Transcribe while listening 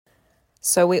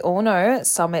So we all know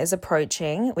summer is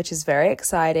approaching, which is very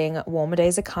exciting. Warmer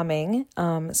days are coming.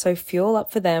 So fuel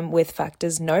up for them with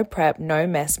Factor's no prep, no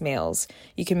mess meals.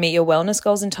 You can meet your wellness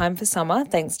goals in time for summer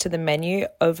thanks to the menu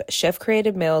of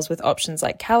chef-created meals with options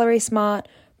like Calorie Smart,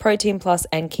 Protein Plus,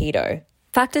 and Keto.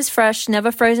 Factor's fresh, never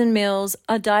frozen meals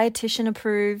are dietitian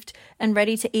approved and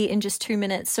ready to eat in just 2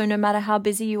 minutes. So no matter how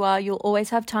busy you are, you'll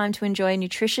always have time to enjoy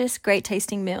nutritious, great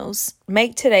tasting meals.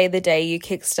 Make today the day you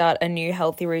kickstart a new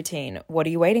healthy routine. What are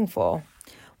you waiting for?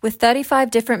 With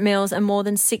 35 different meals and more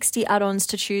than 60 add-ons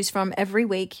to choose from every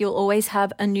week, you'll always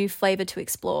have a new flavor to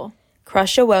explore.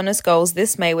 Crush your wellness goals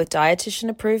this May with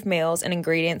dietitian-approved meals and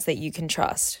ingredients that you can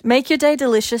trust. Make your day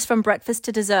delicious from breakfast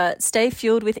to dessert. Stay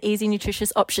fueled with easy,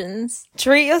 nutritious options.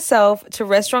 Treat yourself to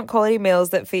restaurant-quality meals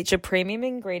that feature premium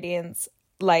ingredients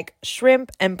like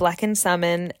shrimp and blackened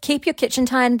salmon. Keep your kitchen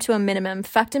time to a minimum.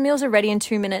 Factor meals are ready in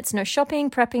 2 minutes. No shopping,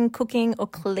 prepping, cooking, or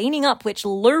cleaning up, which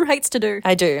Lou hates to do.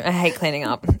 I do. I hate cleaning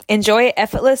up. Enjoy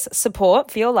effortless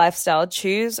support for your lifestyle.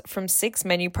 Choose from 6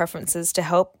 menu preferences to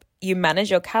help you manage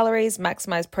your calories,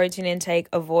 maximize protein intake,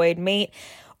 avoid meat,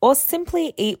 or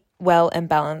simply eat well and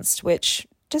balanced, which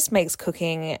just makes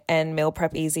cooking and meal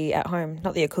prep easy at home.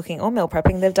 Not that you're cooking or meal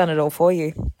prepping, they've done it all for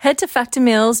you. Head to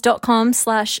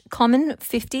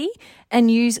factormeals.com/common50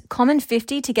 and use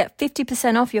common50 to get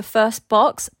 50% off your first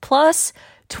box plus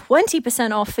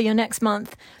 20% off for your next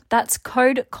month. That's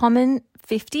code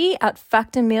common50 at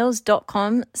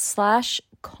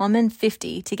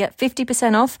factormeals.com/common50 to get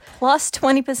 50% off plus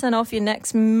 20% off your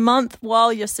next month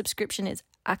while your subscription is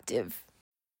active.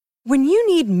 When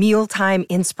you need mealtime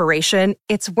inspiration,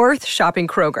 it's worth shopping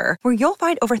Kroger, where you'll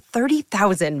find over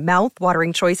 30,000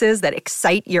 mouth-watering choices that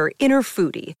excite your inner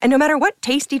foodie. And no matter what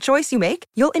tasty choice you make,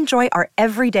 you'll enjoy our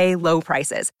everyday low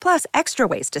prices, plus extra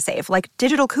ways to save, like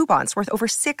digital coupons worth over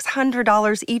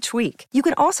 $600 each week. You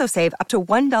can also save up to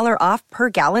 $1 off per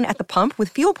gallon at the pump with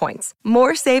fuel points.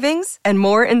 More savings and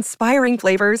more inspiring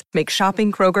flavors make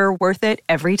shopping Kroger worth it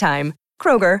every time.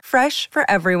 Kroger, fresh for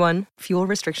everyone. Fuel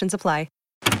restrictions apply.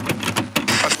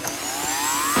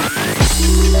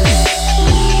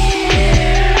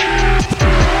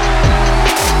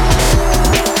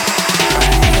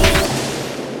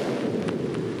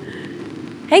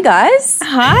 Hey guys.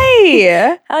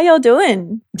 Hi. How y'all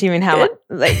doing? Do you mean how much?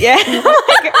 Like, yeah.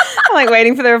 I'm like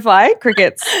waiting for the reply.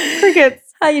 Crickets.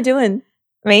 How you doing?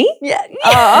 Me? Yeah.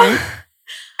 Oh,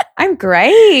 I'm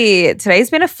great. Today's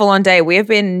been a full-on day. We have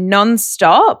been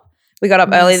non-stop. We got up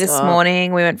early this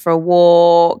morning. We went for a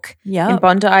walk. Yeah. In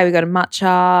Bondi, we got a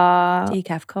matcha.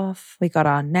 Decaf cough. We got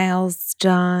our nails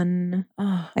done.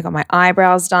 Oh. I got my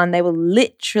eyebrows done. They were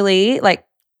literally like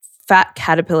fat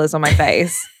caterpillars on my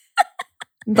face.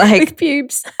 Like With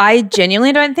pubes. I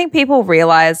genuinely don't think people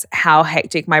realize how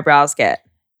hectic my brows get.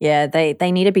 Yeah,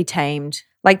 they need to be tamed.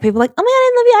 Like people are like, oh my God,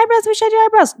 I love your eyebrows. We should do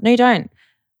eyebrows. No, you don't.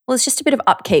 Well, it's just a bit of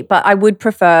upkeep, but I would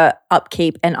prefer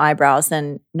upkeep and eyebrows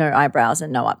than no eyebrows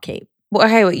and no upkeep. Well,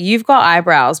 okay, well, you've got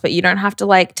eyebrows, but you don't have to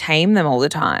like tame them all the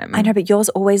time. I know, but yours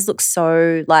always look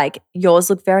so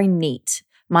yours look very neat.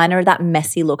 Mine are that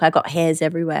messy look. I got hairs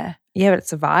everywhere. Yeah, but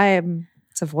it's a vibe.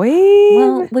 It's a vibe.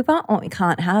 Well, we want what we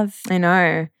can't have. I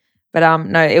know. But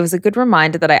no, it was a good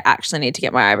reminder that I actually need to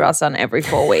get my eyebrows done every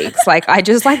 4 weeks. Like I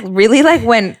just really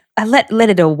went, I let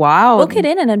it a while. Book it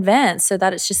in advance so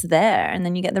that it's just there and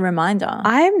then you get the reminder.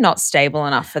 I'm not stable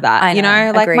enough for that. I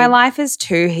know, like agreed. my life is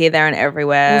too here, there and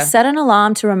everywhere. We'll set an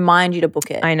alarm to remind you to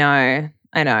book it. I know.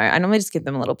 I normally just give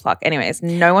them a little pluck. Anyways,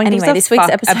 no one gives a this week's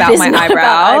fuck episode about is my not eyebrows.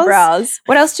 about eyebrows.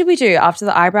 What else did we do after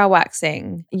the eyebrow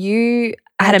waxing? I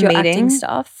had a your meeting. Acting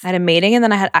stuff. I had a meeting and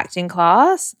then I had acting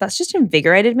class. That's just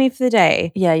invigorated me for the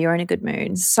day. Yeah, you're in a good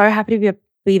mood. So happy to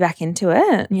be back into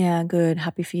it. Yeah, good.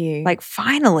 Happy for you. Like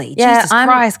finally. Yeah, Jesus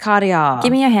Christ, cardio.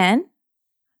 Give me your hand.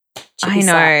 I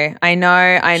know.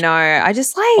 I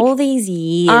just like all these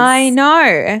years. I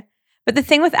know. But the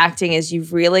thing with acting is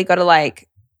you've really got to like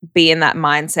be in that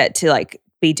mindset to like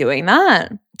be doing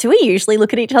that. Do we usually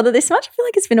look at each other this much? I feel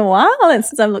like it's been a while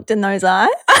since I've looked in those eyes.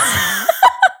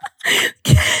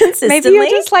 Maybe you're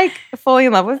just like falling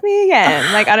in love with me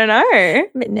again. Like, I don't know. A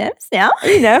bit nervous now. Are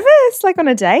you nervous? Like on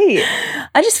a date?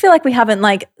 I just feel like we haven't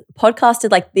like podcasted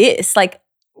like this, like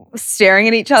staring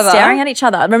at each other.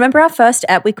 Remember our first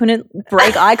ep, we couldn't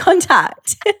break eye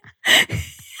contact.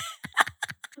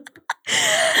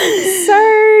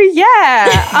 So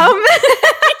yeah.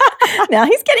 Now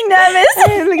he's getting nervous.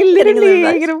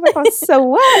 Literally getting my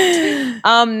sweat.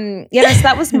 So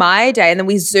that was my day. And then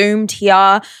we Zoomed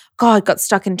here. God, got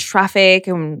stuck in traffic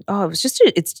and it was just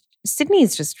Sydney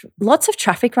is just lots of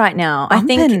traffic right now.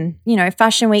 bumping. I think,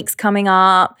 Fashion Week's coming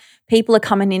up. People are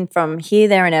coming in from here,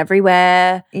 there, and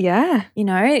everywhere. Yeah. You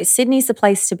know, Sydney's the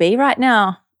place to be right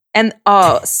now. And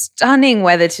stunning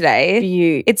weather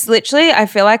today. It's literally, I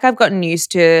feel like I've gotten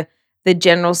used to the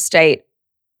general state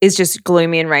is just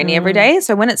gloomy and rainy every day.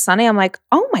 So when it's sunny, I'm like,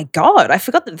 oh my God, I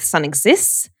forgot that the sun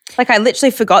exists. Like I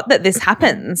literally forgot that this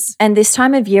happens. And this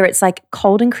time of year, it's like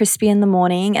cold and crispy in the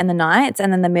morning and the nights,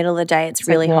 and then the middle of the day, it's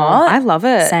really hot. I love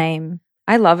it. Same.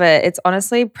 I love it. It's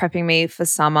honestly prepping me for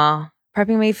summer,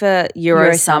 prepping me for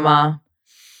Euro summer.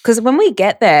 Because when we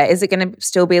get there, is it going to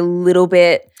still be a little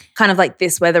bit kind of like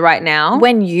this weather right now?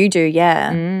 When you do,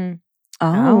 yeah.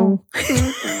 Oh.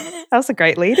 That was a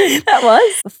great lead-in. That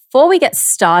was. Before we get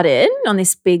started on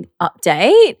this big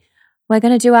update, we're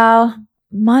going to do our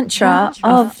mantra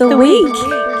of the week.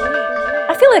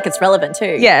 I feel like it's relevant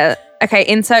too. Yeah. Okay,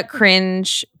 insert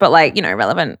cringe, but like, you know,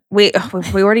 relevant. We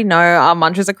already know our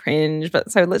mantras are cringe,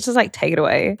 but so let's just like take it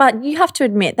away. But you have to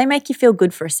admit, they make you feel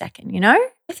good for a second, you know?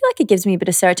 I feel like it gives me a bit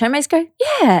of serotonin. I just go,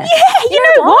 yeah. Yeah,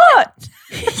 you know what?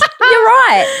 You're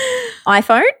right.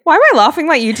 iPhone? Why am I laughing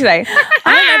like you today?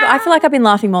 I don't know, but I feel like I've been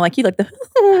laughing more like you, like the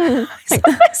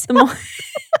the more.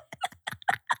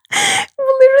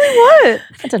 Literally what?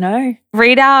 I don't know.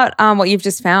 Read out what you've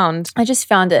just found. I just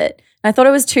found it. I thought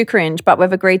it was too cringe, but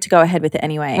we've agreed to go ahead with it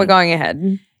anyway. We're going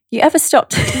ahead. You ever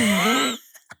stopped?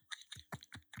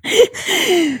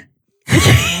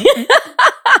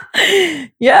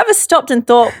 You ever stopped and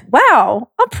thought,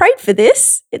 wow, I prayed for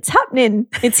this. It's happening.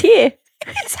 It's here.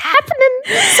 It's happening.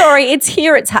 Sorry, it's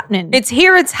here. It's happening. It's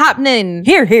here. It's happening.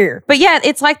 Here. But yeah,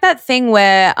 it's like that thing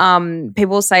where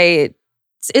people say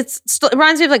it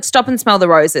reminds me of like stop and smell the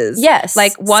roses. Yes.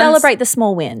 Like celebrate the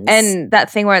small wins. And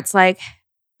that thing where it's like,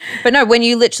 but no, when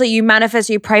you literally, you manifest,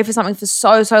 you pray for something for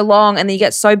so long and then you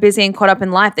get so busy and caught up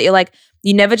in life that you're like,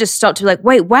 you never just stop to be like,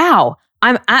 wait, wow,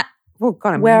 I'm at, oh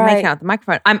God, I'm making out the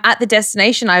microphone. I'm at the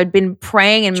destination I had been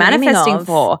praying and manifesting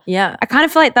for. Yeah. I kind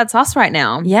of feel like that's us right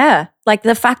now. Yeah. Like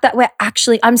the fact that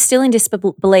I'm still in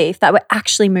disbelief that we're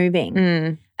actually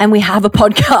moving and we have a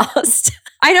podcast.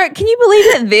 I know. Can you believe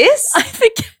that this I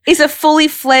think is a fully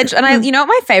fledged, and you know what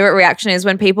my favorite reaction is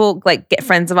when people like get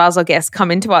friends of ours or guests come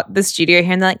into the studio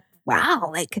here and they're like, wow,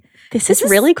 like this is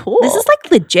really cool. This is like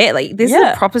legit. Like this is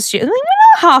a proper studio. Like,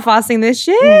 we're not half-assing this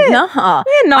shit. Nah.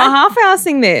 We're not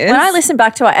half-assing this. When I listen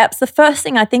back to our apps, the first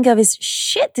thing I think of is,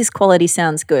 shit, this quality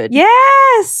sounds good.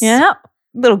 Yes. Yeah.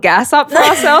 Little gas up for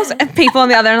ourselves and people on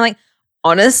the other end are like,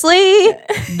 honestly,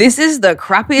 this is the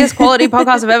crappiest quality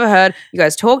podcast I've ever heard. You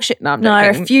guys talk shit. No, I'm joking. I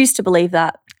refuse to believe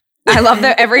that. I love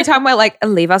that every time we're like,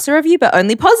 leave us a review, but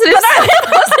only positive.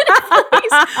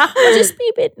 We'll just be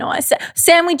a bit nice.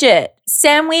 Sandwich it.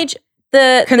 Sandwich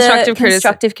the constructive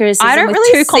criticism. I don't with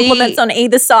really two compliments on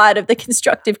either side of the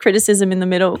constructive criticism in the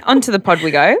middle. Onto the pod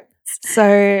we go.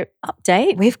 So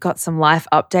update. We've got some life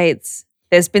updates.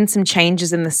 There's been some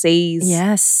changes in the seas.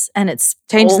 Yes, and it's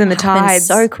changes in the tides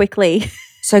so quickly.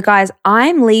 So guys,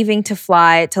 I'm leaving to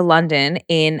fly to London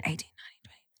in 18, 19,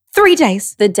 20, 3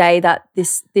 days. The day that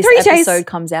this episode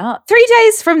comes out. 3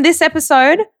 days from this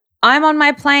episode, I'm on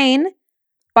my plane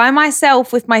by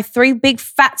myself with my 3 big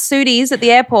fat suities at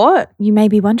the airport. You may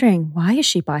be wondering, why is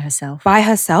she by herself? By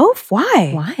herself?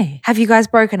 Why? Why? Have you guys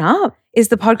broken up? Is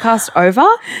the podcast over?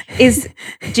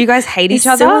 Do you guys hate each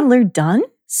other? Sue and Lou done?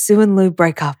 Sue and Lou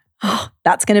break up. Oh,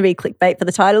 that's going to be clickbait for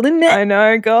the title, isn't it? I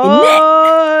know,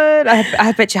 God.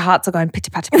 I bet your hearts are going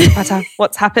pitter-patter, pitter-patter.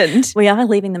 What's happened? We are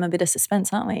leaving them a bit of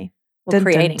suspense, aren't we? We're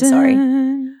creating, dun. sorry.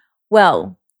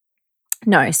 Well,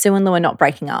 no, Sue and Lou are not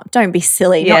breaking up. Don't be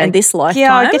silly. Not in this lifetime.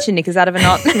 Yeah, I'll get your knickers out of a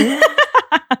knot.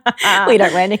 We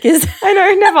don't wear knickers. I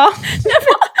know, never. Never.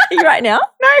 Are you right now?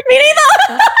 No, me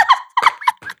neither.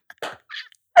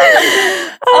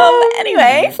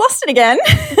 Anyway, Floston again.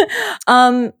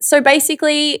 So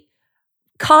basically,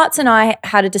 Karts and I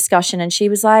had a discussion and she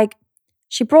was like,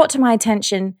 she brought to my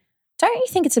attention, don't you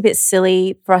think it's a bit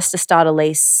silly for us to start a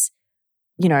lease,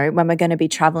 you know, when we're going to be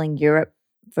traveling Europe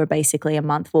for basically a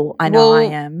month? Well, I know I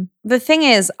am. The thing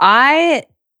is,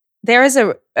 there is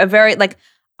a very, like,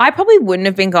 I probably wouldn't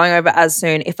have been going over as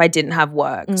soon if I didn't have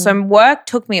work. So work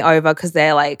took me over because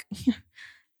they're like,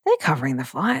 they're covering the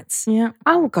flights. Yeah.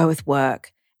 I will go with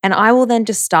work. And I will then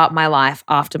just start my life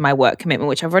after my work commitment,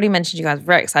 which I've already mentioned to you guys, a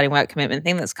very exciting work commitment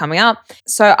thing that's coming up.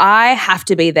 So I have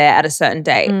to be there at a certain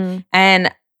date.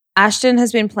 And Ashton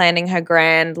has been planning her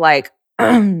grand like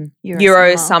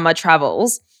Euro summer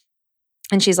travels.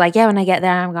 And she's like, yeah, when I get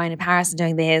there, I'm going to Paris and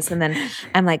doing this. And then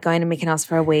I'm like going to Mykonos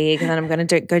for a week. And then I'm going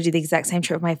to go do the exact same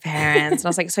trip with my parents. And I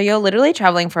was like, so you're literally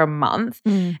traveling for a month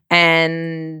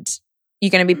and you're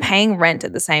going to be paying rent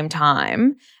at the same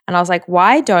time. And I was like,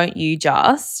 why don't you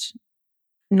just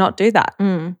not do that?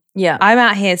 Yeah. I'm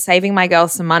out here saving my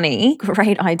girls some money.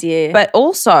 Great idea. But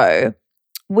also,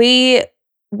 we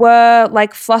were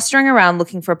like flustering around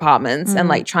looking for apartments and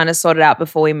like trying to sort it out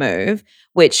before we move,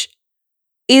 which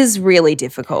is really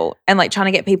difficult, and like trying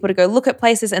to get people to go look at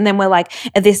places. And then we're like,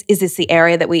 is this the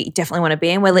area that we definitely want to be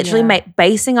in? We're literally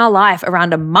basing our life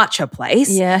around a matcha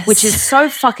place, which is so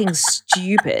fucking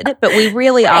stupid, but we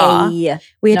really are.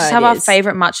 We just have our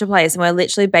favorite matcha place, and we're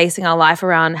literally basing our life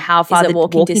around how far the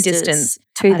walking distance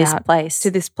to this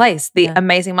place. The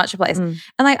amazing matcha place. And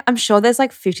like, I'm sure there's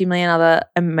like 50 million other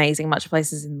amazing matcha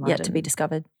places in London. Yet to be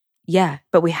discovered. Yeah,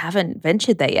 but we haven't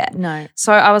ventured there yet. No.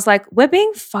 So I was like, we're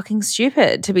being fucking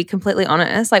stupid, to be completely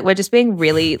honest. Like, we're just being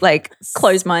really like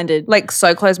close-minded. Like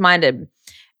so close-minded.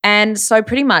 And so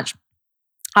pretty much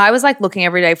I was like looking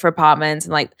every day for apartments,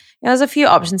 and like there was a few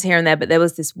options here and there, but there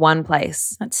was this one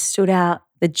place that stood out.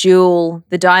 The jewel,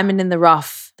 the diamond in the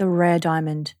rough. The rare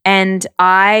diamond. And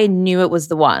I knew it was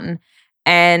the one.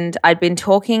 And I'd been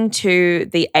talking to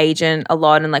the agent a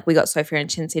lot, and like we got Sophia and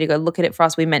Chincy to go look at it for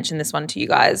us. We mentioned this one to you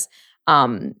guys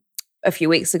a few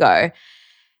weeks ago.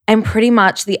 And pretty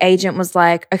much the agent was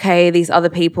like, okay, these other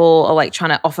people are like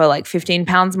trying to offer like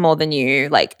 £15 more than you.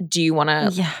 Like, do you want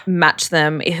to match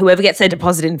them? Whoever gets their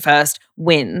deposit in first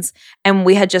wins. And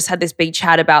we had just had this big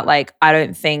chat about like, I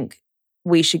don't think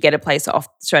we should get a place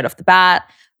straight off the bat.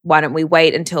 Why don't we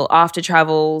wait until after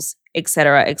travels, et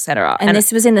cetera, et cetera. And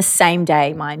this was in the same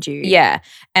day, mind you. Yeah.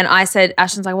 And I said,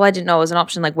 Ashton's like, well, I didn't know it was an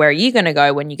option. Like, where are you going to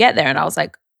go when you get there? And I was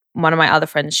like, one of my other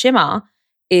friends, Shimmer,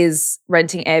 is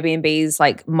renting Airbnbs,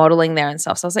 like modeling there and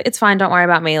stuff. So I was like, it's fine. Don't worry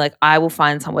about me. Like, I will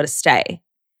find somewhere to stay.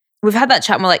 We've had that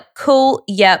chat and we're like, cool.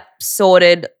 Yep.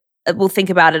 Sorted. We'll think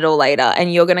about it all later.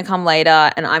 And you're going to come later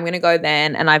and I'm going to go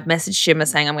then. And I've messaged Shimmer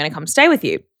saying I'm going to come stay with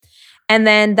you. And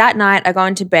then that night I go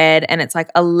into bed and it's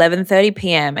like 11:30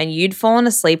 p.m. and you'd fallen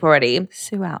asleep already.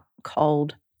 Lou out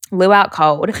cold.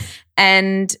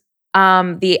 And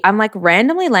I'm like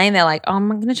randomly laying there like, oh, I'm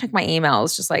going to check my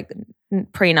emails, just like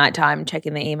pre-nighttime,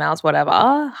 checking the emails,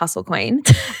 whatever, hustle queen.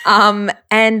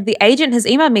 And the agent has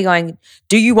emailed me going,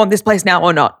 do you want this place now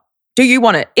or not? Do you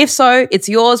want it? If so, it's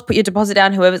yours. Put your deposit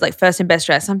down, whoever's like first and best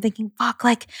dressed. I'm thinking, fuck,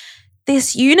 like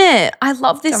this unit. I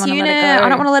love this unit. I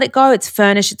don't want to let it go. It's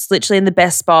furnished. It's literally in the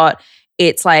best spot.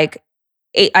 It's like,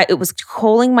 it was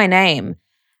calling my name.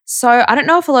 So I don't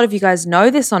know if a lot of you guys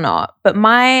know this or not, but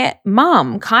my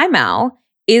mum, Kaimal,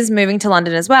 is moving to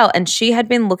London as well. And she had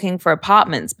been looking for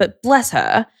apartments, but bless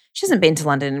her, she hasn't been to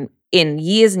London in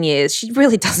years and years. She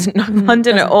really doesn't know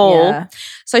London at all. Yeah.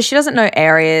 So she doesn't know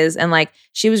areas, and like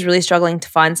she was really struggling to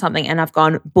find something, and I've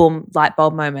gone, boom, light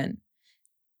bulb moment.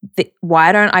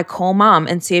 Why don't I call mum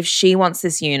and see if she wants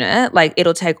this unit? Like,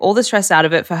 it'll take all the stress out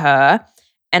of it for her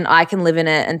and I can live in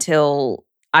it until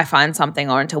I find something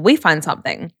or until we find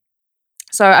something.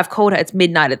 So I've called her. It's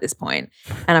midnight at this point,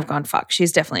 and I've gone, fuck,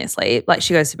 she's definitely asleep. Like,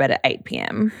 she goes to bed at 8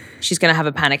 p.m. She's going to have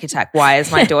a panic attack. Why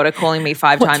is my daughter calling me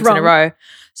 5 times in a row?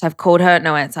 So I've called her,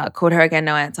 no answer. Called her again,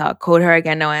 no answer. Called her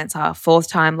again, no answer. Fourth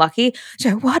time, lucky.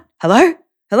 She's like, what? Hello?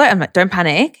 I'm like, don't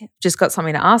panic. Just got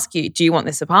something to ask you. Do you want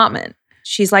this apartment?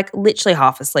 She's like literally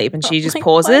half asleep, and she just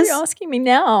pauses. Why are you asking me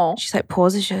now? She's like,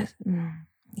 pauses. She goes,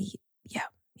 yeah,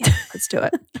 let's do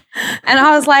it. And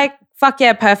I was like, fuck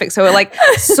yeah, perfect. So we're like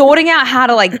sorting out how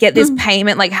to like get this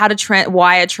payment, like how to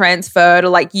wire transfer to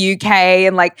like UK,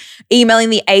 and like emailing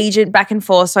the agent back and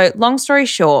forth. So long story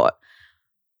short,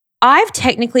 I've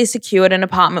technically secured an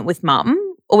apartment with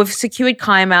mum, or we've secured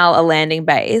Kaimal a landing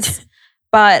base,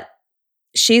 but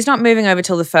she's not moving over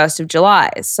till the 1st of July.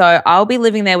 So I'll be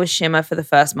living there with Shimmer for the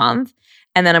first month.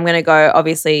 And then I'm going to go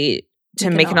obviously to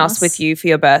Mykonos with you for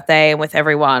your birthday and with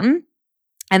everyone.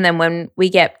 And then when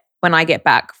I get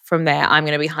back from there, I'm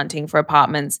going to be hunting for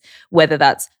apartments, whether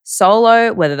that's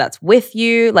solo, whether that's with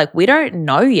you. Like, we don't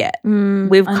know yet.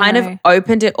 We've kind of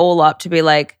opened it all up to be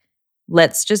like,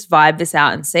 let's just vibe this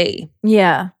out and see.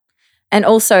 Yeah. And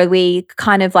also we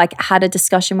kind of like had a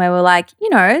discussion where we're like, you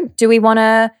know, do we want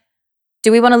to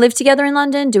live together in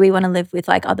London? Do we want to live with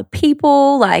like other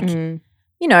people? Like, you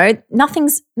know,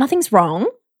 nothing's wrong.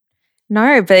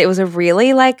 No, but it was a really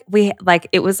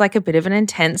it was like a bit of an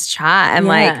intense chat. And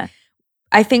like,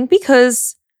 I think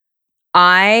because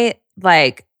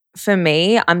for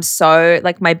me, I'm so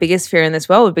like, my biggest fear in this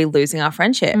world would be losing our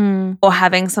friendship or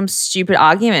having some stupid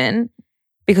argument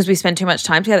because we spend too much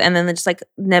time together, and then they're just like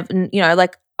never, you know,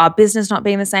 like our business not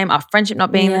being the same, our friendship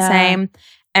not being the same.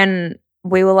 And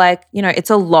we were like, you know,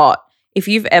 it's a lot. If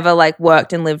you've ever like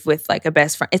worked and lived with like a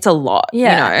best friend, it's a lot, you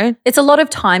know? It's a lot of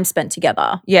time spent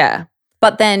together. Yeah.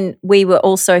 But then we were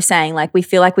also saying like we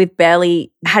feel like we've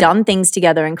barely done things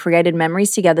together and created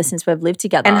memories together since we've lived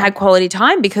together. And had quality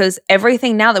time, because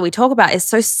everything now that we talk about is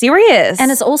so serious.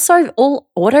 And it's also all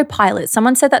autopilot.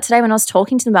 Someone said that today when I was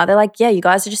talking to them about it. They're like, yeah, you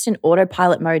guys are just in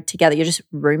autopilot mode together. You're just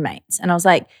roommates. And I was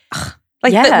like,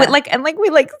 like, yeah. we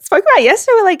spoke about it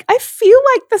yesterday. We're like, I feel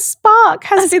like the spark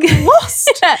has been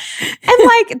lost. And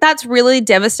like, that's really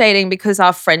devastating because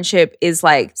our friendship is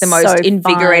like the most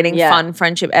invigorating, fun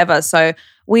friendship ever. So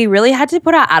we really had to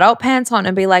put our adult pants on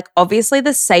and be like, obviously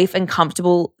the safe and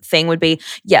comfortable thing would be,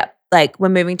 like we're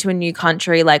moving to a new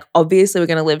country. Like obviously we're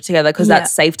going to live together because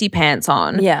that's safety pants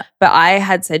on. Yeah. But I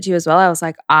had said to you as well, I was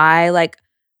like,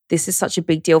 this is such a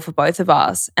big deal for both of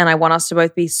us. And I want us to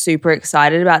both be super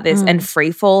excited about this and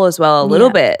free fall as well a little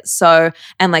bit. So,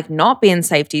 and like not be in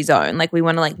safety zone. Like we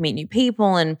want to like meet new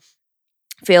people and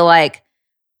feel like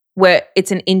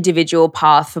it's an individual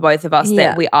path for both of us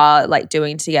that we are like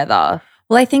doing together.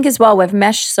 Well, I think as well, we've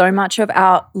meshed so much of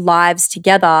our lives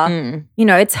together. You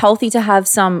know, it's healthy to have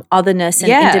some otherness and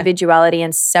individuality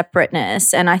and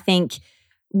separateness. And I think,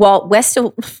 well, we're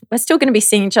still going to be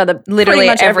seeing each other literally pretty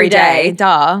much every day.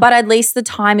 Duh. But at least the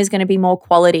time is going to be more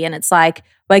quality, and it's like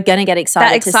we're going to get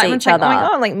excited to see each other. Oh my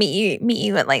God, like meet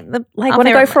you at like the want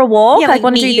to go for a walk, like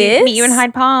want to do this, meet you in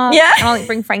Hyde Park. Yeah, and I'll like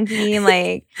bring Frankie and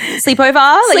like sleepover,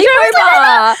 like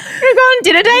sleepover. We're going on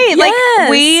dinner date.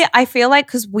 Like I feel like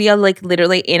because we are like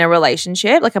literally in a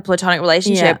relationship, like a platonic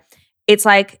relationship. Yeah. It's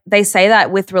like they say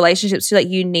that with relationships too, like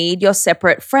you need your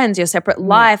separate friends, your separate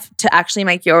life to actually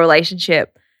make your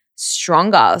relationship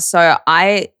stronger. So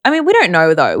I mean, we don't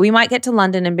know though. We might get to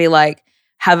London and be like,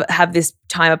 have this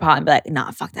time apart and be like, nah,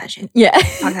 fuck that shit. Yeah.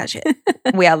 Fuck that shit.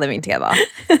 We are living together.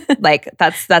 Like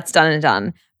that's done and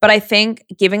done. But I think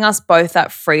giving us both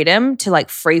that freedom to like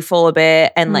free fall a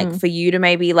bit and like for you to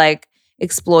maybe like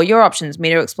explore your options, me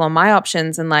to explore my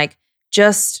options and like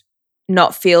just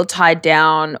not feel tied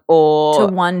down or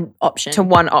to one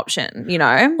option, you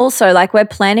know? Also, like we're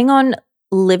planning on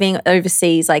living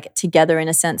overseas like together in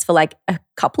a sense for like a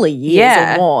couple of years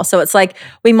or more. So it's like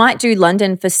we might do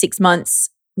London for 6 months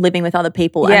living with other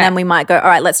people and then we might go, all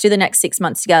right, let's do the next 6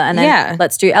 months together and then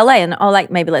let's do LA and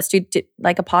like maybe let's do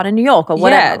like a part in New York or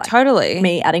whatever. Yeah, like, totally.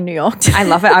 Me adding New York. I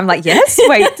love it. I'm like, yes,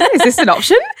 wait, is this an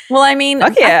option? Well, I mean,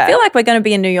 I feel like we're going to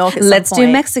be in New York at Let's some point.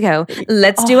 do Mexico.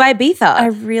 Let's do Ibiza. I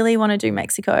really want to do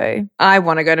Mexico. I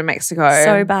want to go to Mexico.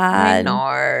 So bad. I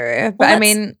know. But well, I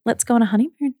mean. Let's go on a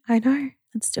honeymoon. I know.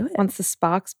 Let's do it. Once the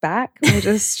spark's back, we'll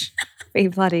just be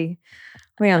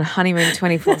we're on honeymoon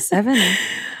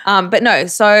 24/7. But no,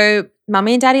 so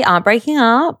mummy and daddy aren't breaking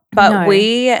up, but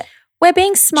we're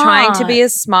being smart. Trying to be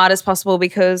as smart as possible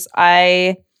because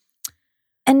and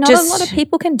not a lot of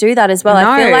people can do that as well. No.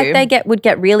 I feel like they would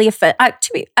get really offended.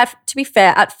 To be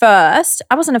fair, at first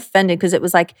I wasn't offended because it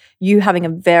was like you having a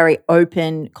very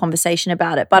open conversation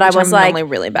about it. But Which I was I'm like,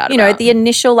 really bad. You know, the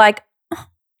initial like,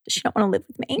 does she not want to live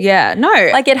with me? Yeah, no.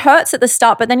 Like it hurts at the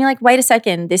start, but then you're like, wait a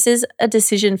second, this is a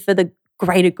decision for the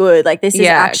greater good. Like this is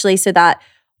actually so that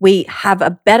we have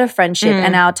a better friendship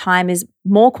and our time is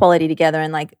more quality together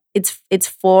and like it's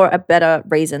for a better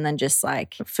reason than just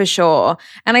like. For sure.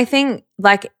 And I think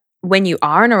like when you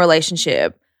are in a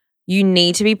relationship, you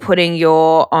need to be putting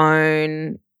your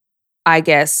own, I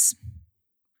guess,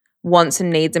 wants and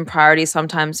needs and priorities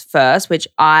sometimes first, which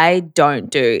I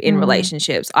don't do in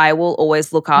relationships. I will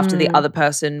always look after the other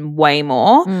person way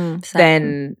more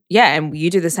than, and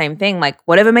you do the same thing. Like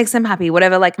whatever makes them happy,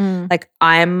 whatever, like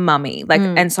I'm mummy. Like,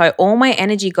 and so all my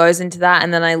energy goes into that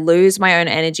and then I lose my own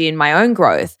energy in my own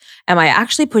growth. Am I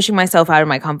actually pushing myself out of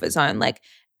my comfort zone? Like,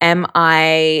 am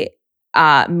I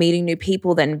meeting new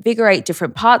people that invigorate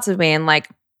different parts of me? And like,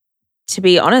 to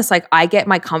be honest, like I get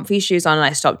my comfy shoes on and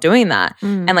I stop doing that.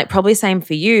 And like probably same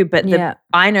for you, but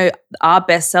I know our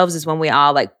best selves is when we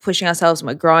are like pushing ourselves and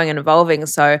we're growing and evolving.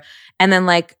 So, and then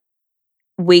like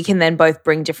we can then both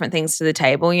bring different things to the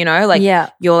table, you know? Like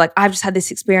you're like, I've just had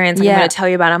this experience and I'm going to tell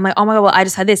you about it. I'm like, oh my God, well, I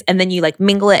just had this. And then you like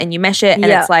mingle it and you mesh it. And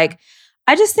it's like,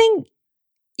 I just think,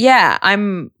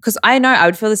 because I know I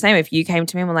would feel the same if you came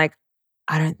to me and were like,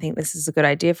 I don't think this is a good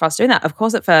idea for us doing that. Of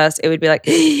course, at first it would be like,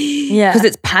 because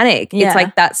it's panic. It's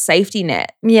like that safety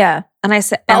net. Yeah. And I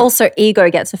said, but also ego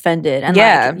gets offended. And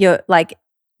like you're like,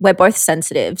 we're both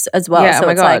sensitives as well. Yeah, so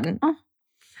it's like,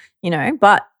 you know,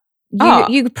 but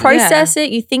you process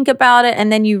it, you think about it, and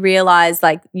then you realize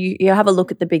like you have a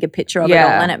look at the bigger picture of it all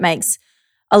and it makes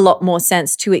a lot more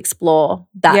sense to explore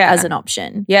that as an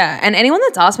option. Yeah. And anyone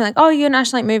that's asked me like, oh, you and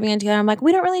Ash like moving in together, I'm like,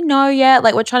 we don't really know yet.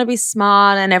 Like we're trying to be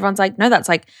smart. And everyone's like, no, that's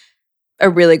like a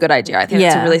really good idea. I think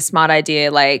it's a really smart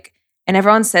idea. Like, And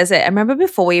everyone says it. I remember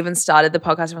before we even started the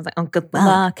podcast, everyone's like, oh, good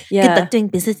luck. Yeah. Good luck doing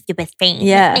business with your best friend.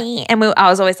 Yeah. And I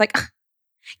was always like,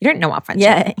 you don't know our friendship.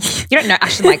 Yeah. You don't know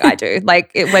Ashton like I do.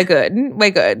 Like, we're good.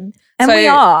 We're good. And we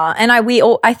are. And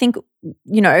I think,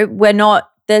 we're not,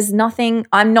 there's nothing,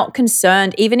 I'm not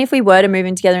concerned. Even if we were to move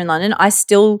in together in London, I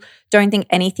still don't think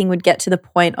anything would get to the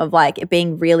point of like it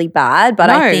being really bad. But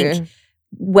I think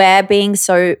we're being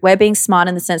smart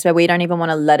in the sense where we don't even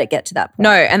want to let it get to that point.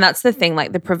 No, and that's the thing.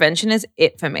 Like the prevention is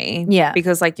it for me. Yeah.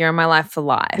 Because like you're in my life for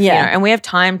life. Yeah. And we have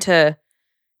time to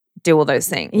do all those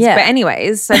things. Yeah. But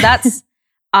anyways, so that's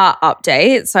our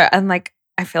update. So I'm like,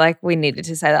 I feel like we needed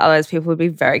to say that, otherwise people would be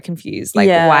very confused. Like,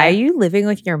 why are you living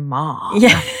with your mom?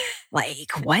 Yeah. Like,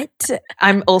 what?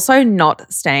 I'm also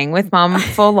not staying with mum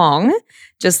for long.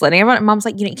 Just letting everyone, mum's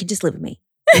like, you can just live with me.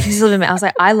 You can just live with me. I was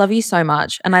like, I love you so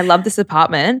much and I love this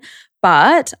apartment,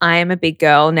 but I am a big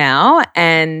girl now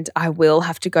and I will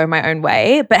have to go my own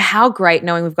way. But how great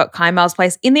knowing we've got Kaimal's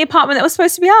place in the apartment that was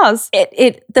supposed to be ours.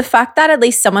 The fact that at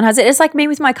least someone has it, it's like me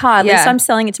with my car. At least I'm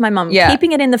selling it to my mum. Yeah.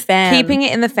 Keeping it in the fam. Keeping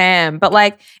it in the fam. But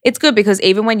like, it's good because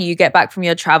even when you get back from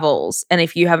your travels and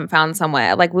if you haven't found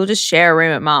somewhere, like we'll just share a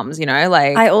room at mum's,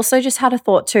 like. I also just had a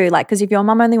thought too, like, because if your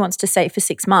mum only wants to stay for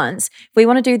 6 months, if we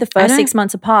want to do the first 6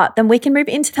 months apart, then we can move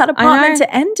into that apartment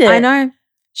to end it. I know.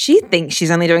 She thinks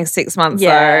she's only doing 6 months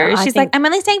though. She's like, I'm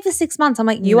only staying for 6 months. I'm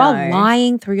like, you are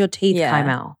lying through your teeth,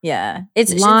 Kaimal. Yeah.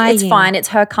 It's fine. It's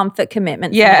her comfort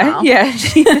commitment for now. Yeah.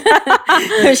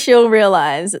 She'll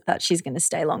realize that she's going to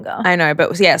stay longer. I know.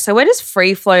 But so we're just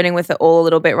free floating with it all a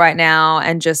little bit right now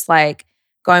and just like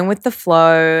going with the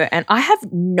flow. And I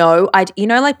have no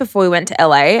idea. Like before we went to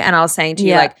LA and I was saying to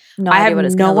you like, I have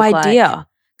no idea. Like.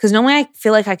 Because normally I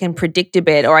feel like I can predict a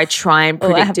bit or I try and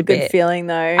predict I have a bit. Good feeling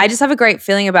though. I just have a great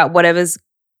feeling about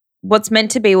what's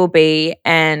meant to be will be.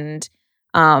 And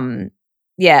I'm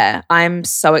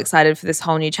so excited for this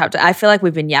whole new chapter. I feel like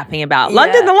we've been yapping about the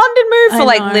London move for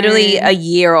like literally a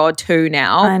year or two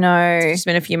now. I know. It's just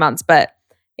been a few months, but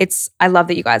I love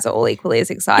that you guys are all equally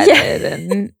as excited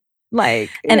and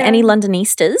like. And any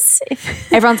Londonistas.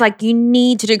 Everyone's like, you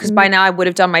need to do, because by now I would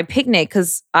have done my picnic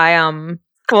because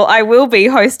I will be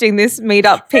hosting this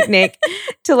meetup picnic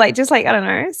to I don't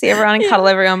know, see everyone and cuddle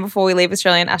everyone before we leave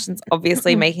Australia. And Ashton's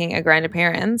obviously making a grand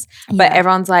appearance. But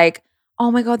everyone's like, oh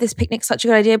my God, this picnic's such a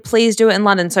good idea. Please do it in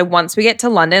London. So once we get to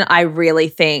London, I really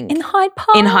think. In Hyde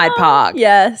Park.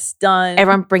 Yes, done.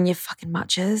 Everyone bring your fucking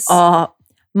matchas. Oh,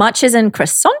 matchas and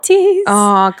croissantes.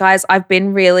 Oh, guys, I've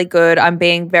been really good. I'm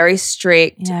being very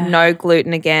strict. Yeah. No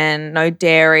gluten again. No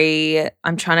dairy.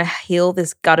 I'm trying to heal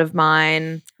this gut of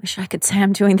mine. Wish I could say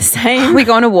I'm doing the same. We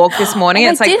go on a walk this morning.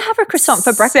 I did have a croissant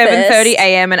for breakfast. 7:30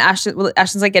 a.m. and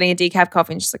Ashton's like getting a decaf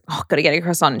coffee and she's like, oh, gotta get a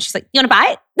croissant. And she's like, you want to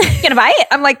buy it? You want to buy it?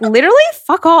 I'm like, literally,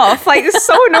 fuck off. Like, it's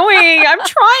so annoying. I'm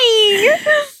trying.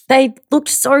 They looked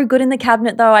so good in the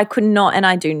cabinet though. I could not, and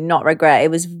I do not regret. It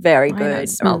was very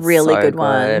good. A really good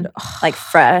one. Like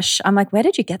fresh. I'm like, where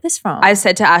did you get this from? I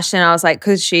said to Ashton, I was like,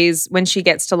 because when she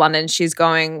gets to London, she's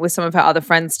going with some of her other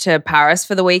friends to Paris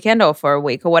for the weekend or for a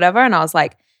week or whatever. And I was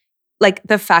like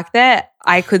the fact that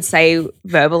I could say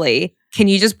verbally, can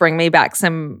you just bring me back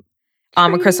some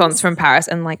croissants from Paris?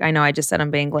 And like, I know I just said I'm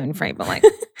being gluten-free, but like,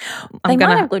 they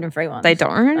might have gluten-free ones. They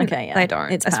don't. Okay, yeah. They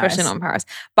don't, it's especially Paris. not in Paris.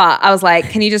 But I was like,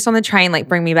 can you just on the train, like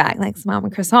bring me back like some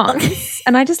almond croissants?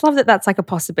 And I just love that that's like a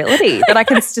possibility that I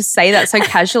can just say that so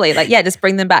casually. Like, yeah, just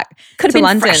bring them back Could have to been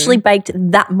London. freshly baked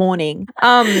that morning.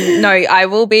 No, I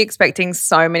will be expecting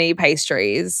so many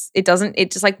pastries. It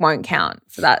just like won't count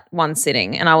for that one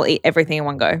sitting and I will eat everything in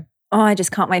one go. Oh, I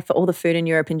just can't wait for all the food in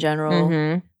Europe in general.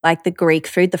 Mm-hmm. Like the Greek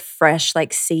food, the fresh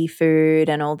like seafood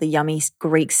and all the yummy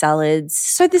Greek salads.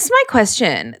 So this is my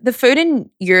question. The food in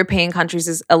European countries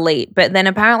is elite, but then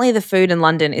apparently the food in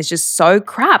London is just so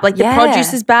crap. Like the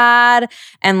produce is bad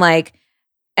and like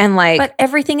But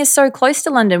everything is so close to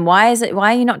London. Why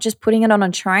are you not just putting it on a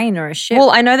train or a ship?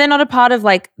 Well, I know they're not a part of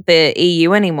like the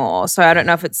EU anymore, so I don't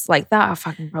know if it's like that. I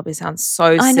fucking probably sounds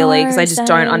so silly because I just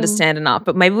don't understand enough.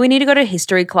 But maybe we need to go to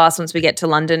history class once we get to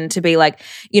London to be like,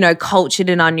 cultured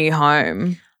in our new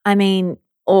home. I mean,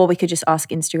 or we could just ask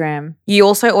Instagram. You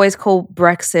also always call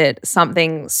Brexit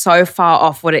something so far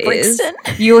off what it Brixton?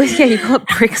 is. You call it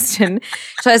Brixton.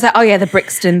 So I was like, oh yeah, the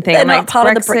Brixton thing. They're like not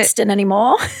part of the Brixton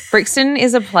anymore. Brixton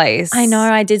is a place. I know,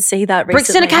 I did see that recently.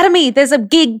 Brixton Academy. There's a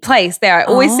gig place there. I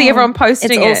always see everyone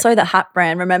posting it. It's also the hat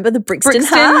brand. Remember the Brixton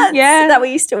hats that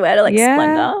we used to wear to like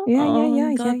Splendor?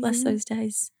 Yeah. God bless those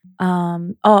days.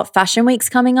 Fashion Week's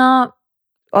coming up.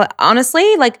 Well,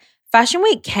 honestly, like Fashion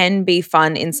Week can be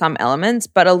fun in some elements,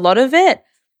 but a lot of it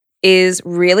is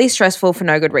really stressful for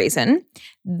no good reason.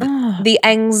 The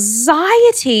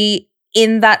anxiety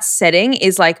in that setting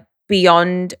is like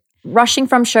beyond rushing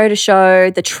from show to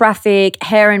show, the traffic,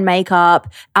 hair and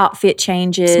makeup, outfit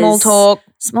changes. small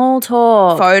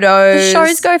talk, The photos.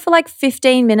 shows go for like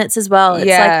 15 minutes as well. It's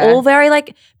Yeah. like all very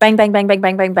like bang, bang, bang, bang,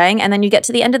 bang, bang, bang. And then you get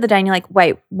to the end of the day and you're like,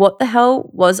 wait, what the hell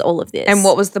was all of this? And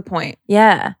what was the point?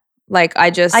 Yeah. Like I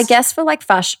guess for like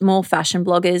more fashion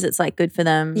bloggers, it's like good for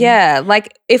them. Yeah.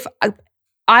 Like if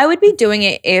I would be doing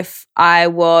it if I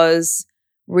was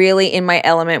really in my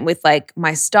element with like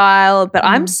my style, but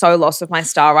I'm so lost with my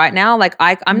style right now. Like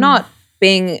I'm not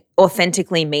being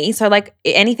authentically me. So like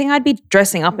anything I'd be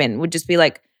dressing up in would just be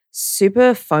like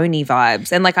super phony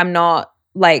vibes. And like I'm not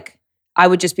like I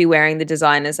would just be wearing the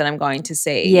designers that I'm going to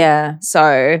see. Yeah.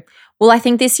 So well, I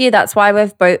think this year that's why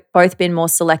we've both been more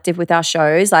selective with our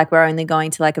shows. Like we're only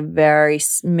going to like a very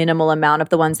minimal amount of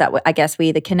the ones that I guess we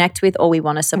either connect with or we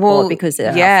want to support because they're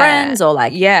our friends or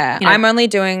like. Yeah. You know, I'm only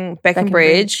doing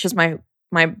Beckenbridge because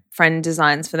my friend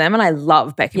designs for them and I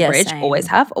love Beckenbridge. same. Always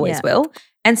have, always Yeah. will.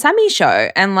 And Sammy's show.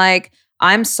 And like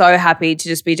I'm so happy to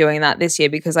just be doing that this year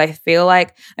because I feel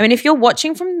like, I mean, if you're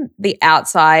watching from the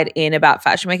outside in about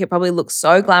Fashion Week, it probably looks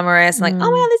so glamorous and like, oh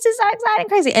my God, this is so exciting,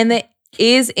 crazy. And it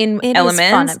is in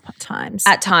elements. Is fun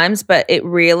at times, but it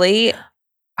really,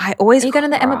 I always Are you going to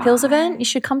the Emma cry. Pills event? You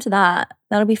should come to that.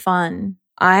 That'll be fun.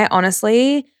 I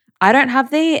honestly, I don't have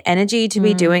the energy to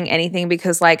be doing anything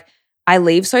because like I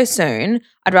leave so soon.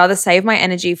 I'd rather save my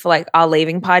energy for like our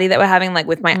leaving party that we're having like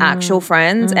with my actual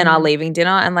friends and our leaving dinner.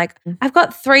 And like I've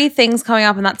got 3 things coming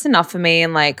up and that's enough for me.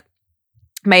 And like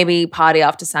maybe party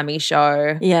after Sammy's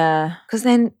show. Yeah. Because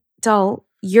then,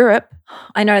 Europe.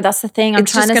 I know, that's the thing. I'm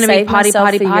It's trying just to gonna be save party, myself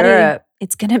party, for party. Europe.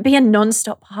 It's going to be a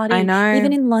non-stop party. I know.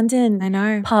 Even in London. I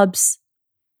know. Pubs.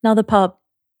 Another pub.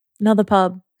 Another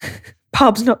pub.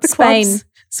 Pubs, not the Spain. clubs.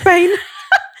 Spain.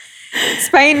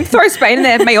 Spain. Throw Spain in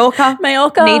there. Mallorca.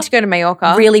 Mallorca. Need to go to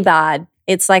Mallorca. Really bad.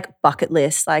 It's like bucket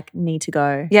list, like need to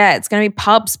go. Yeah, it's going to be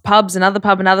pubs, another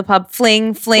pub,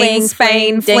 fling, Fling,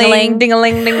 Spain, fling, fling,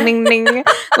 ding-a-ling, ding, ding, ding.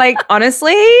 Like,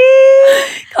 honestly,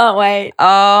 Can't wait.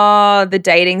 oh, the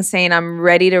dating scene, I'm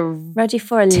ready to, Ready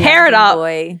for a Tear it London up.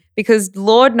 boy. because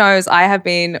Lord knows I have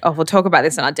been, we'll talk about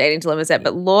this in our dating dilemma set,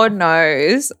 but Lord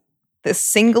knows the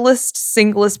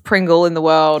singlest Pringle in the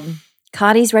world.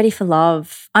 Cardi's ready for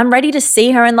love. I'm ready to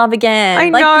see her in love again. I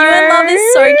like, know. you in love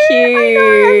is so I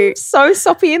know. I'm cute. so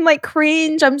soppy and like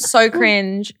cringe. I'm so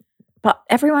cringe. But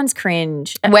everyone's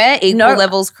cringe. We're equal No.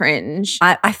 levels cringe.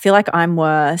 I feel like I'm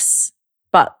worse.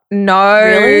 But No,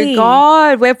 Really?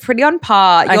 God, we're pretty on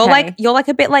par. Okay. You're like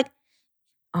a bit like,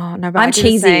 oh no, but I'm I do the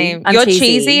cheesy. same. I'm You're cheesy.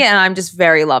 cheesy and I'm just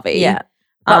very lovey. yeah.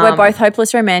 But we're Um, both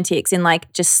hopeless romantics in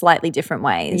like just slightly different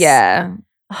ways. Yeah.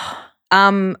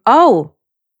 Oh,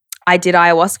 I did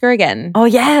ayahuasca again. Oh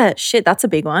yeah. Shit, that's a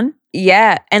big one.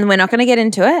 Yeah, and we're not going to get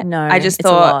into it. No, I just it's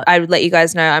a thought lot. I would let you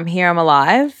guys know I'm here. I'm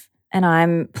alive. And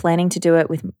I'm planning to do it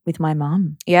with my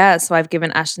mum. Yeah, so I've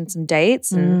given Ashton some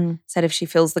dates and said if she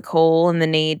feels the call and the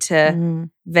need to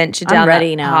venture I'm down ready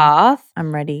that now. path.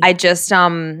 I'm ready. I just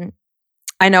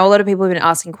I know a lot of people have been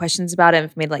asking questions about it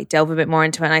and for me to like delve a bit more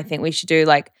into it. And I think we should do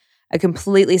like a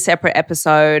completely separate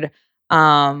episode.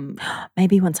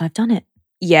 Maybe once I've done it.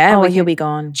 Yeah, Oh, we he'll can be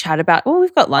gone. chat about. Oh,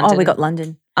 we've got London. Oh, we got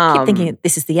London. Keep thinking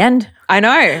this is the end. I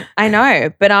know.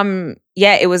 But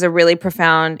yeah, it was a really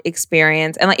profound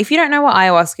experience. And like, if you don't know what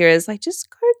ayahuasca is, like, just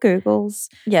go Googles.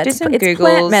 Yeah, Do it's some plant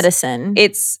Googles. medicine.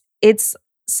 It's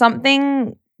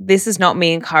something. This is not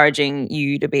me encouraging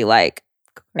you to be like,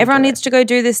 everyone needs to go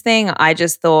do this thing. I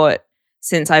just thought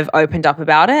since I've opened up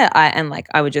about it,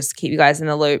 I would just keep you guys in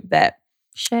the loop that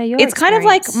share your it's kind of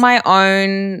like experience. my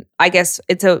own, I guess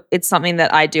it's something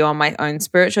that I do on my own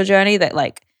spiritual journey that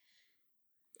like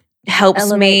helps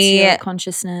Elevates me your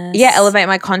consciousness. elevate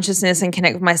my consciousness and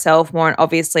connect with myself more. And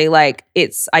obviously like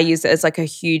I use it as like a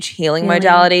huge healing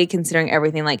modality, considering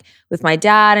everything like with my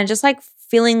dad and just like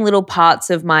feeling little parts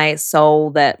of my soul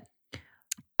that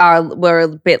were a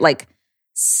bit like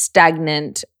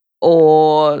stagnant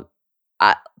or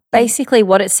Basically,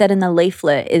 what it said in the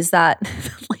leaflet is that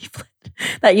the leaflet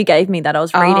that you gave me that I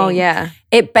was reading. Oh yeah.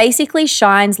 It basically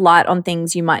shines light on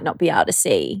things you might not be able to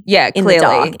see. Yeah, in clearly.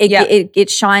 the dark. It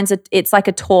shines. It's like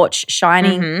a torch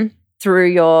shining through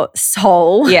your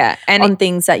soul. Yeah. And on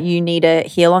things that you need to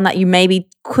heal on that you maybe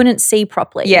couldn't see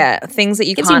properly. yeah, things that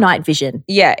you Gives can't you night vision.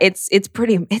 Yeah, it's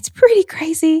pretty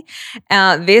crazy.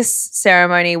 This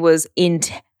ceremony was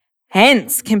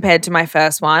intense compared to my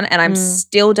first one, and I'm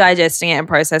still digesting it and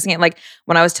processing it. Like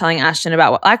when I was telling Ashton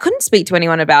about I couldn't speak to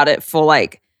anyone about it for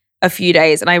like a few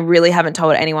days, and I really haven't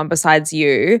told anyone besides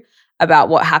you about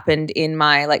what happened in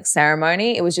my like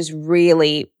ceremony. It was just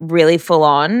really, really full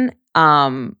on.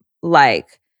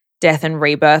 Like death and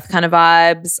rebirth kind of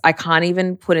vibes. I can't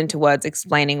even put into words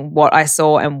explaining what I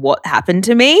saw and what happened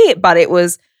to me, but it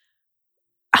was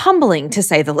humbling to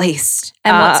say the least.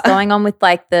 And what's going on with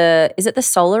like is it the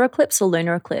solar eclipse or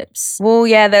lunar eclipse? Well,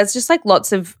 yeah, there's just like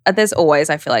there's always,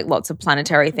 I feel like, lots of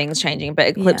planetary things changing, but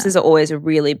eclipses are always a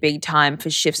really big time for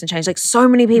shifts and change. Like so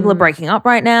many people are breaking up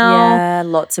right now. Yeah,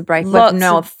 lots of breakups.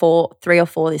 No, 3 or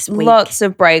 4 this week. Lots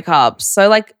of breakups. So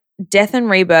like death and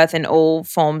rebirth in all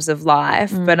forms of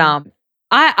life. But I'm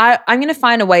going to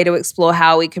find a way to explore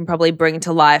how we can probably bring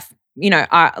to life, you know,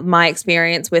 my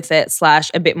experience with it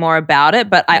 / a bit more about it.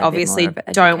 But I obviously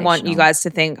don't want you guys to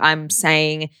think I'm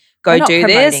saying go do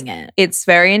this. It's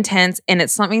very intense and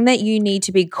it's something that you need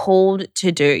to be called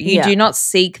to do. You do not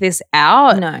seek this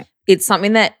out. No. It's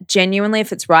something that genuinely,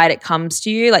 if it's right, it comes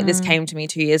to you. Like this came to me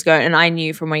 2 years ago and I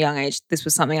knew from a young age this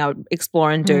was something I would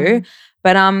explore and do.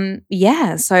 But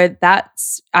so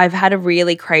I've had a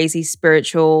really crazy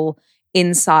spiritual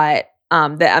insight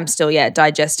that I'm still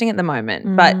digesting at the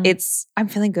moment. But I'm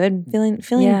feeling good,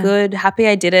 feeling good, happy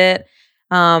I did it.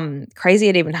 Crazy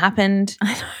it even happened.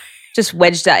 I know. Just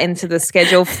wedged that into the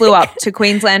schedule, flew up to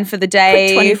Queensland for the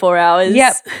day. Quick 24 hours.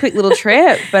 Yep, quick little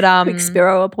trip. But quick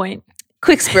Spiro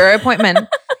appointment.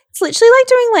 It's literally like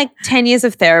doing like 10 years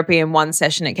of therapy in one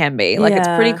session it can be. Like it's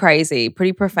pretty crazy,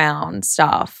 pretty profound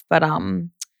stuff. But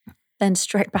then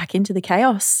straight back into the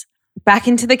chaos. Back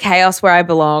into the chaos where I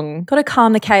belong. Got to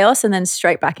calm the chaos and then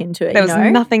straight back into it. There was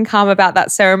nothing calm about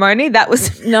that ceremony. That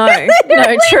was no, true.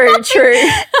 Nothing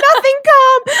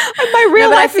calm. My real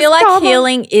life. But I feel like calmer.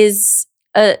 Healing is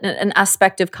an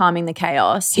aspect of calming the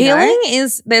chaos. Healing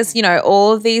is there's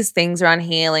all of these things around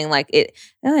healing. Like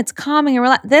it's calming and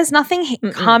relaxing. There's nothing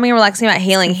calming and relaxing about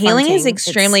healing. Healing is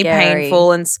extremely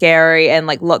painful and scary, and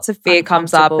like lots of fear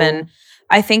comes up. And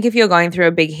I think if you're going through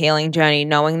a big healing journey,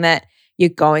 knowing that you're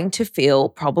going to feel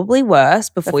probably worse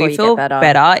before you feel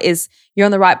better is you're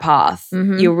on the right path.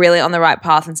 You're really on the right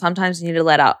path, and sometimes you need to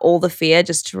let out all the fear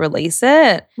just to release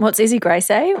it. What's Izzy Gray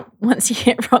say? Once you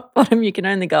hit rock bottom, you can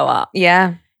only go up.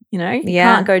 Yeah. You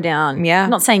can't go down. Yeah.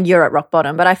 I'm not saying you're at rock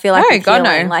bottom, but I feel like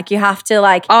like you have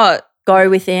to go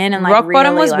within and like rock really,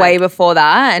 bottom was way before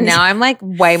that, and now I'm like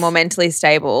way more mentally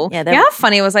stable. Yeah. How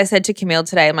funny was I said to Camille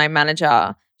today, my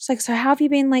manager, she's like, so how have you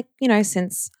been like,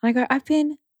 since? And I go, I've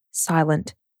been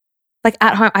silent. Like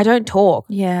at home, I don't talk.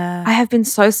 Yeah. I have been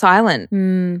so silent,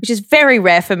 which is very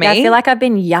rare for me. Yeah, I feel like I've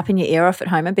been yapping your ear off at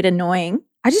home, a bit annoying.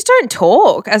 I just don't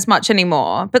talk as much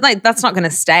anymore. But like that's not going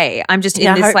to stay. I'm just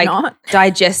in this like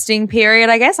digesting period,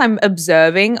 I guess. I'm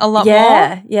observing a lot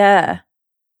more. Yeah.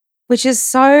 Which is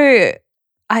so,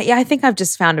 I think I've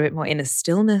just found a bit more inner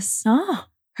stillness. Oh.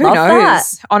 Who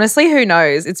knows? That. Honestly, who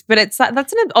knows? That's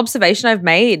an observation I've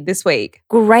made this week.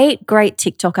 Great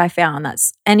TikTok I found.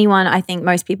 That's anyone I think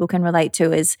most people can relate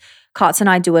to is Katz and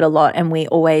I do it a lot, and we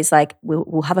always like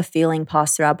we'll have a feeling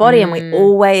pass through our body and we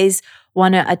always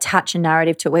want to attach a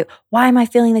narrative to it. Why am I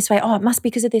feeling this way? Oh, it must be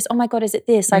because of this. Oh my God, is it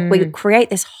this? Like we create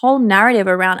this whole narrative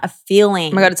around a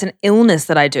feeling. Oh my God, it's an illness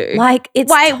that I do. Like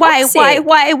it's why?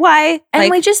 And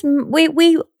like,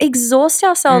 we exhaust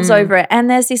ourselves over it. And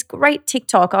there's this great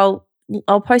TikTok.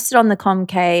 I'll post it on the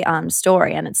ComK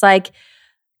story, and it's like,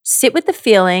 sit with the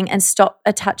feeling and stop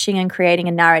attaching and creating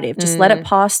a narrative. Just let it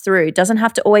pass through. It doesn't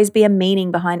have to always be a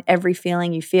meaning behind every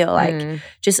feeling you feel. Like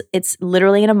just it's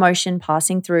literally an emotion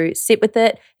passing through. Sit with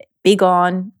it, be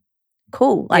gone,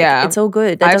 cool. Like it's all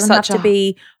good. There doesn't have to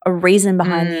be a reason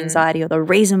behind the anxiety or the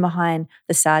reason behind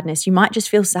the sadness. You might just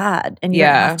feel sad and you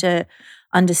don't have to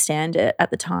understand it at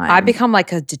the time. I become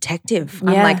like a detective.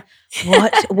 I'm like,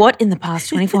 what in the past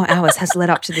 24 hours has led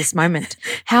up to this moment?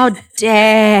 How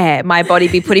dare my body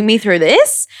be putting me through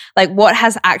this? Like what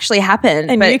has actually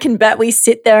happened? And you can bet we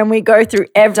sit there and we go through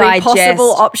every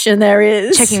possible option there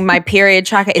is. Checking my period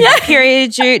tracker. Is the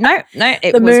period due? No,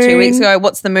 it was 2 weeks ago.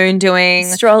 What's the moon doing?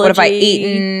 Astrology. What have I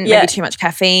eaten? Maybe too much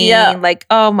caffeine. Yeah. Like,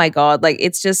 oh my God. Like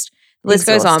it's just the list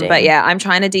goes on. But yeah, I'm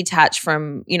trying to detach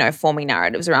from, forming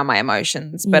narratives around my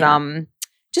emotions. But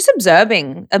just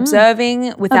observing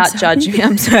without judging.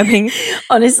 Observing.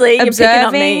 Honestly,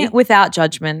 observing without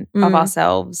judgment of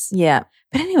ourselves. Yeah.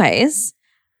 But anyways,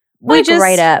 we just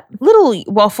great app. Little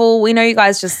waffle. We know you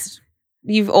guys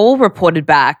you've all reported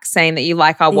back saying that you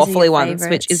like our waffly ones,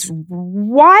 which is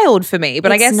wild for me.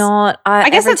 But I guess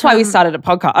that's why we started a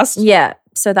podcast. Yeah,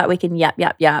 so that we can yap.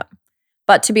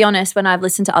 But to be honest, when I've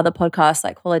listened to other podcasts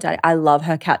like Holiday, I love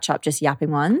her catch up, just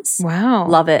yapping ones. Wow.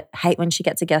 Love it. Hate when she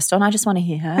gets a guest on. I just want to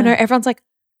hear her. I know. Everyone's like,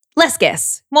 less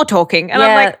guests, more talking. And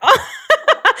I'm like, oh.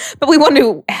 But we want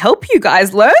to help you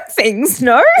guys learn things,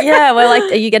 no? Yeah. We're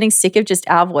like, are you getting sick of just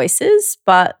our voices?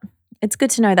 But It's good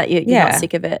to know that you're Yeah. not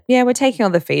sick of it. Yeah, we're taking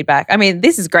all the feedback. I mean,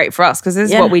 this is great for us because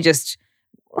this is what we just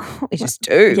do. We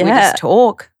Yeah. just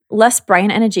talk. Less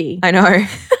brain energy. I know.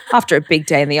 After a big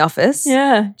day in the office.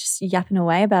 Yeah, just yapping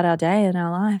away about our day and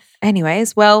our life.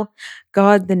 Anyways, well,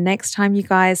 God, the next time you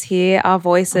guys hear our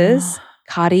voices,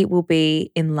 Cardi will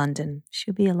be in London.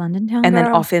 She'll be a London town And girl.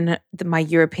 then off in my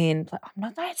European,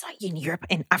 it's like in Europe,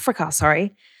 in Africa,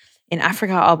 sorry. In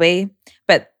Africa I'll be.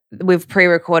 But we've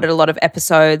pre-recorded a lot of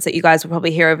episodes that you guys will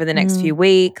probably hear over the next few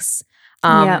weeks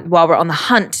while we're on the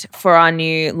hunt for our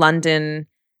new London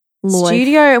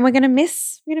studio. And we're going to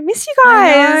miss you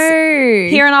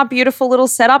guys here in our beautiful little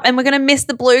setup. And we're going to miss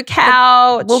the blue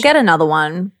couch. We'll get another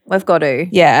one. We've got to.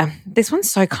 Yeah. This one's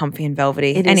so comfy and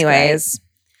velvety. It is Anyways.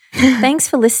 Thanks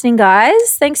for listening,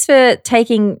 guys. Thanks for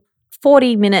taking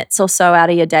 40 minutes or so out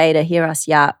of your day to hear us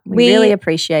yap. We really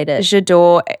appreciate it.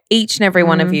 J'adore each and every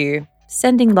one of you.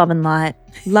 Sending love and light.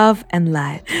 Love and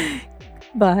light.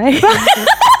 Bye.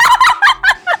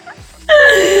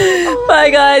 Bye,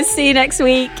 guys. See you next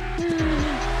week.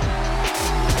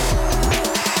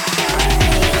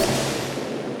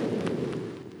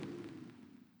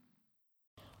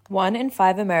 One in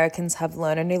 5 Americans have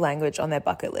learned a new language on their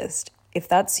bucket list. If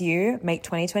that's you, make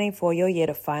 2024 your year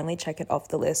to finally check it off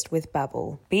the list with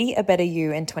Babbel. Be a better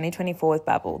you in 2024 with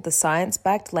Babbel, the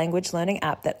science-backed language learning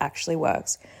app that actually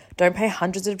works. Don't pay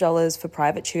hundreds of dollars for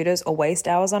private tutors or waste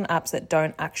hours on apps that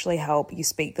don't actually help you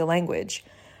speak the language.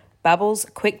 Babbel's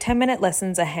quick 10-minute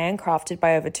lessons are handcrafted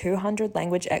by over 200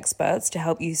 language experts to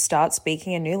help you start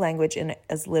speaking a new language in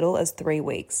as little as 3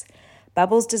 weeks.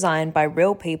 Babbel's designed by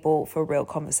real people for real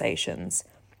conversations.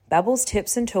 Babbel's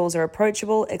tips and tools are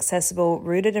approachable, accessible,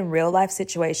 rooted in real-life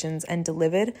situations, and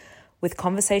delivered with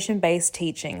conversation-based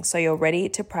teaching, so you're ready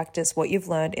to practice what you've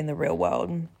learned in the real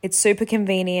world. It's super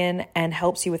convenient and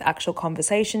helps you with actual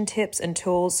conversation tips and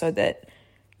tools so that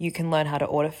you can learn how to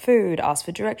order food, ask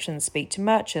for directions, speak to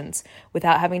merchants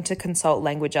without having to consult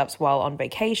language apps while on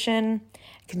vacation.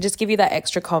 It can just give you that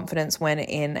extra confidence when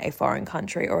in a foreign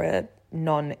country or a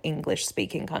non-English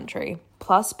speaking country.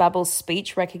 Plus, Babbel's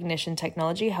speech recognition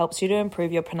technology helps you to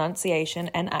improve your pronunciation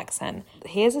and accent.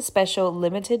 Here's a special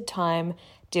limited time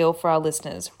deal for our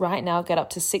listeners. Right now, get up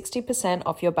to 60%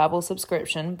 off your Babbel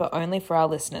subscription, but only for our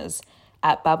listeners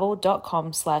at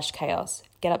babbel.com/chaos.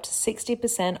 Get up to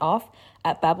 60% off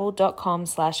at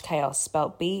babbel.com/chaos,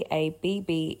 spelled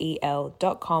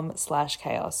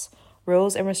BABBEL.com/chaos.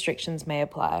 Rules and restrictions may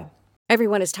apply.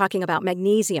 Everyone is talking about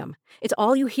magnesium. It's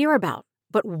all you hear about.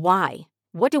 But why?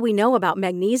 What do we know about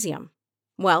magnesium?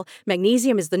 Well,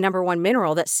 magnesium is the #1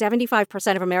 mineral that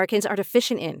 75% of Americans are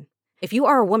deficient in. If you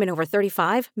are a woman over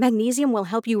 35, magnesium will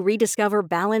help you rediscover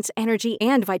balance, energy,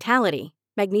 and vitality.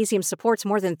 Magnesium supports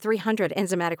more than 300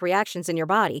 enzymatic reactions in your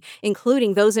body,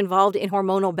 including those involved in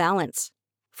hormonal balance.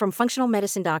 From functional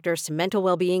medicine doctors to mental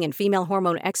well-being and female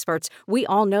hormone experts, we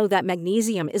all know that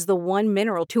magnesium is the one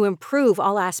mineral to improve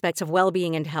all aspects of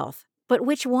well-being and health. But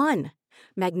which one?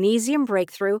 Magnesium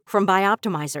Breakthrough from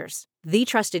Bioptimizers, the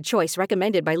trusted choice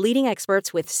recommended by leading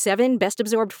experts with 7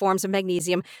 best-absorbed forms of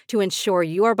magnesium to ensure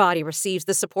your body receives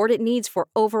the support it needs for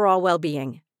overall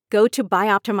well-being. Go to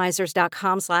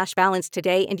bioptimizers.com/balance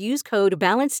today and use code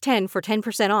BALANCE10 for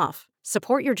 10% off.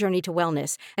 Support your journey to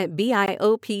wellness at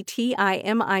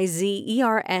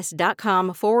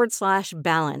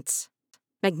bioptimizers.com/balance.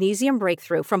 Magnesium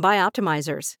Breakthrough from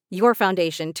Bioptimizers, your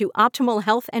foundation to optimal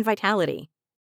health and vitality.